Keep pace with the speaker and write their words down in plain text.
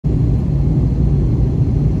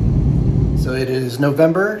it is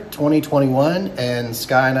November 2021, and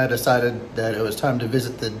Sky and I decided that it was time to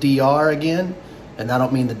visit the DR again. And I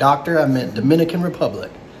don't mean the doctor, I meant Dominican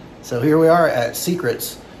Republic. So here we are at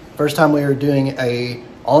Secrets. First time we are doing a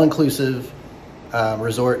all-inclusive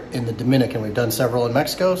resort in the Dominican. We've done several in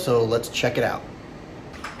Mexico, so let's check it out.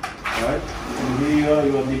 All right, in here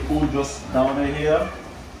you have the pool just down here.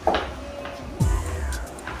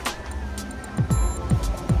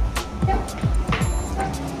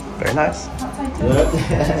 Very nice.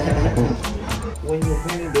 When you're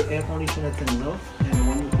putting the air conditioner turns off, and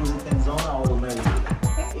when you put it turns on,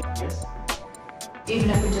 automatically. Yes.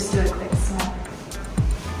 Even if we just do a quick snack.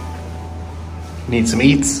 Need some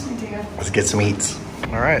eats? I do. Let's get some eats.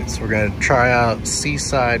 All right, so we're gonna try out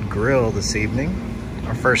Seaside Grill this evening,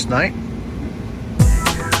 our first night.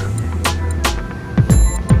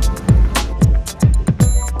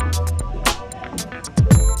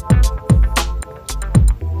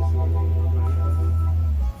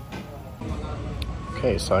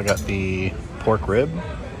 Okay, so I got the pork rib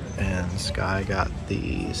and Sky got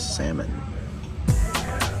the salmon.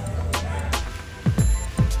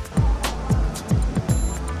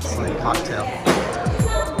 Slight cocktail.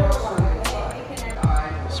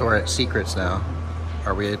 So we're at Secrets now.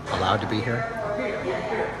 Are we allowed to be here?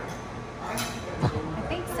 I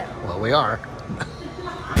think so. Well, we are.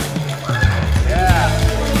 Yeah,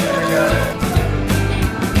 there we go.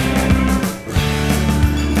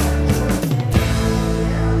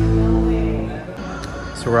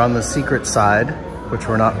 So we're on the secret side, which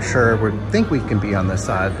we're not sure. We think we can be on this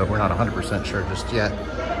side, but we're not 100% sure just yet.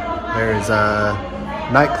 There's a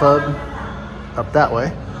nightclub up that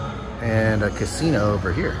way and a casino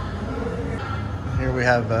over here. Here we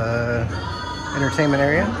have a entertainment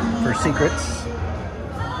area for Secrets.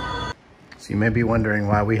 So you may be wondering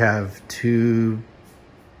why we have 2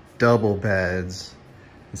 double beds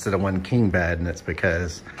instead of 1 king bed, and it's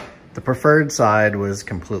because the preferred side was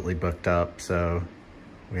completely booked up, so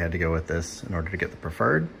we had to go with this in order to get the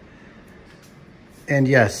preferred. And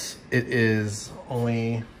yes, it is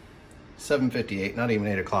only 7:58, not even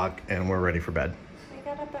 8 o'clock, and we're ready for bed. We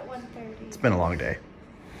got up at 1:30. It's been a long day.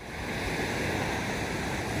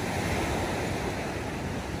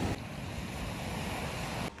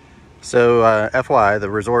 So FYI, the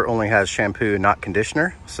resort only has shampoo, not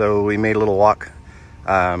conditioner. So we made a little walk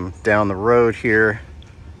down the road here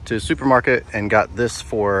to a supermarket and got this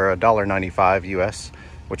for $1.95 US,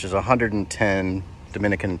 which is 110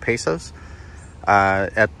 Dominican pesos.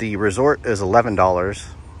 At the resort is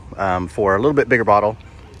 $11 for a little bit bigger bottle,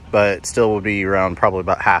 but still would be around probably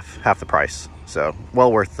about half the price. So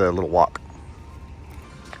well worth the little walk.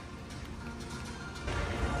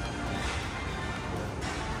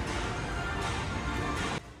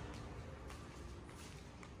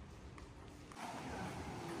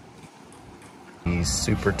 The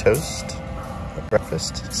Super Toast at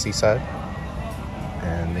breakfast, Seaside.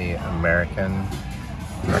 And the American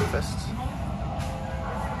breakfast,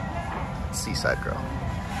 Seaside Grill.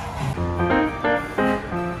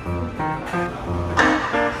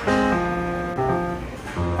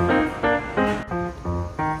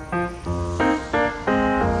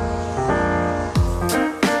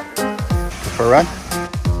 For a run?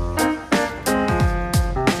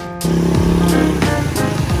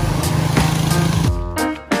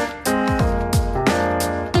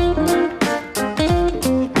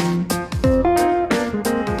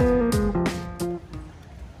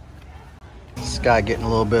 Sky getting a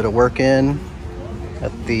little bit of work in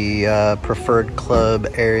at the preferred club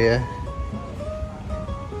area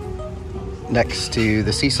next to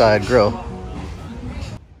the Seaside Grill.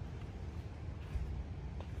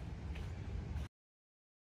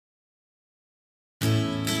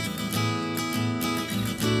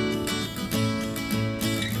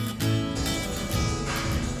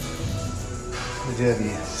 We do have you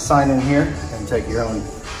sign in here and take your own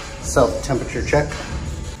self-temperature check.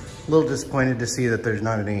 A little disappointed to see that there's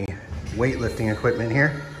not any weightlifting equipment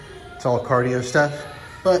here. It's all cardio stuff,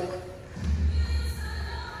 but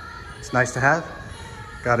it's nice to have.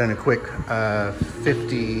 Got in a quick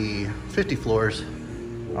 50 floors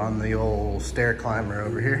on the old stair climber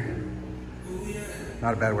over here.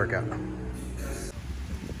 Not a bad workout.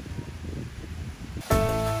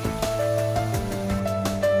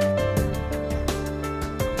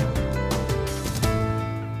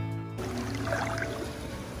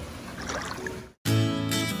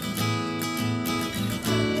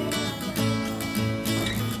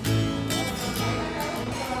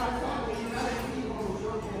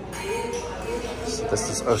 This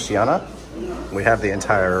is Oceana. We have the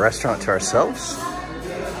entire restaurant to ourselves.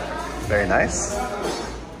 Very nice.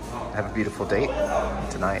 Have a beautiful date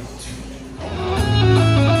tonight.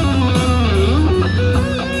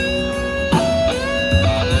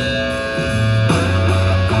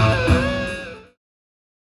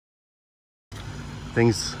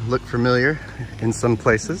 Things look familiar in some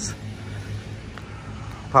places.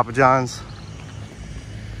 Papa John's,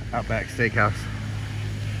 Outback Steakhouse,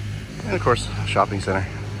 and of course, shopping center.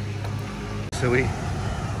 So we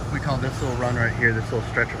call this little run right here, this little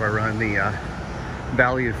stretch of our run, the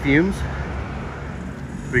Valley of Fumes,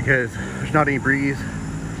 because there's not any breeze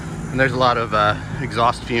and there's a lot of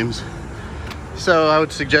exhaust fumes. So I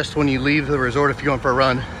would suggest when you leave the resort, if you're going for a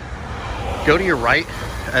run, go to your right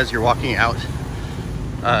as you're walking out.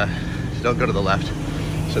 Don't go to the left.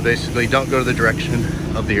 So basically don't go to the direction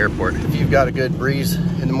of the airport. If you've got a good breeze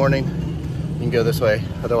in the morning, you can go this way.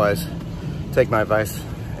 Otherwise, take my advice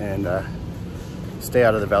and stay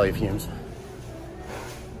out of the Valley of Fumes.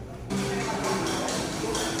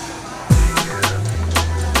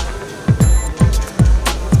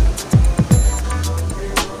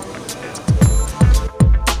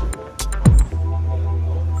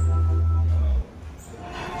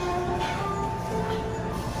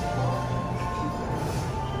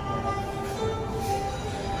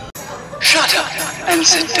 Shut up and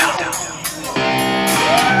sit down.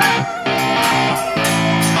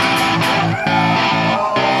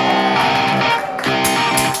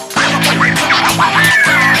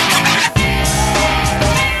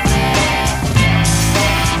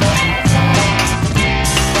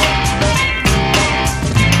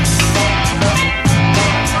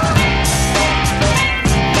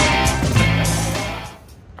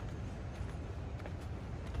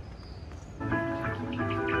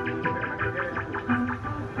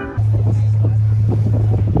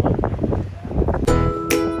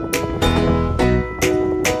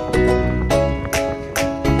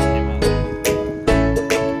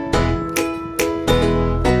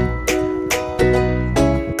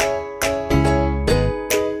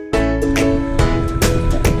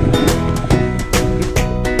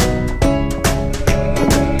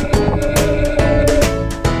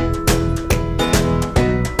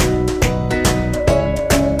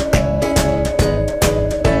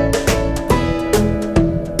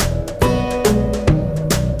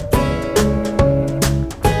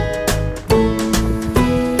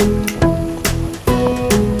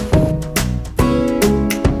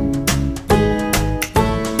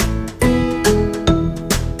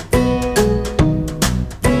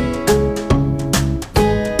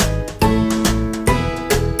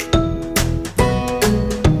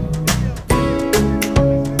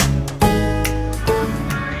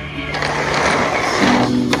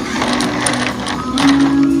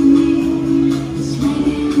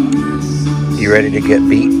 You ready to get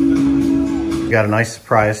beat? We got a nice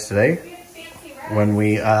surprise today when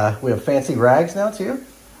we have fancy rags now too.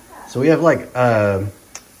 So we have like kind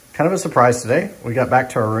of a surprise today. We got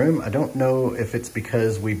back to our room. I don't know if it's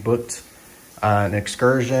because we booked an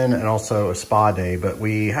excursion and also a spa day, but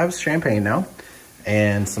we have champagne now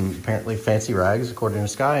and some apparently fancy rags according to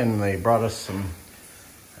Sky, and they brought us some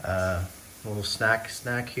little snack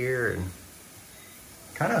here and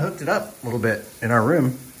kind of hooked it up a little bit in our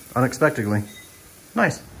room unexpectedly.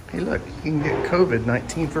 Nice. Hey look, you can get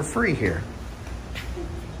COVID-19 for free here.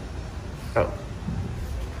 Oh,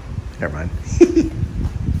 never mind.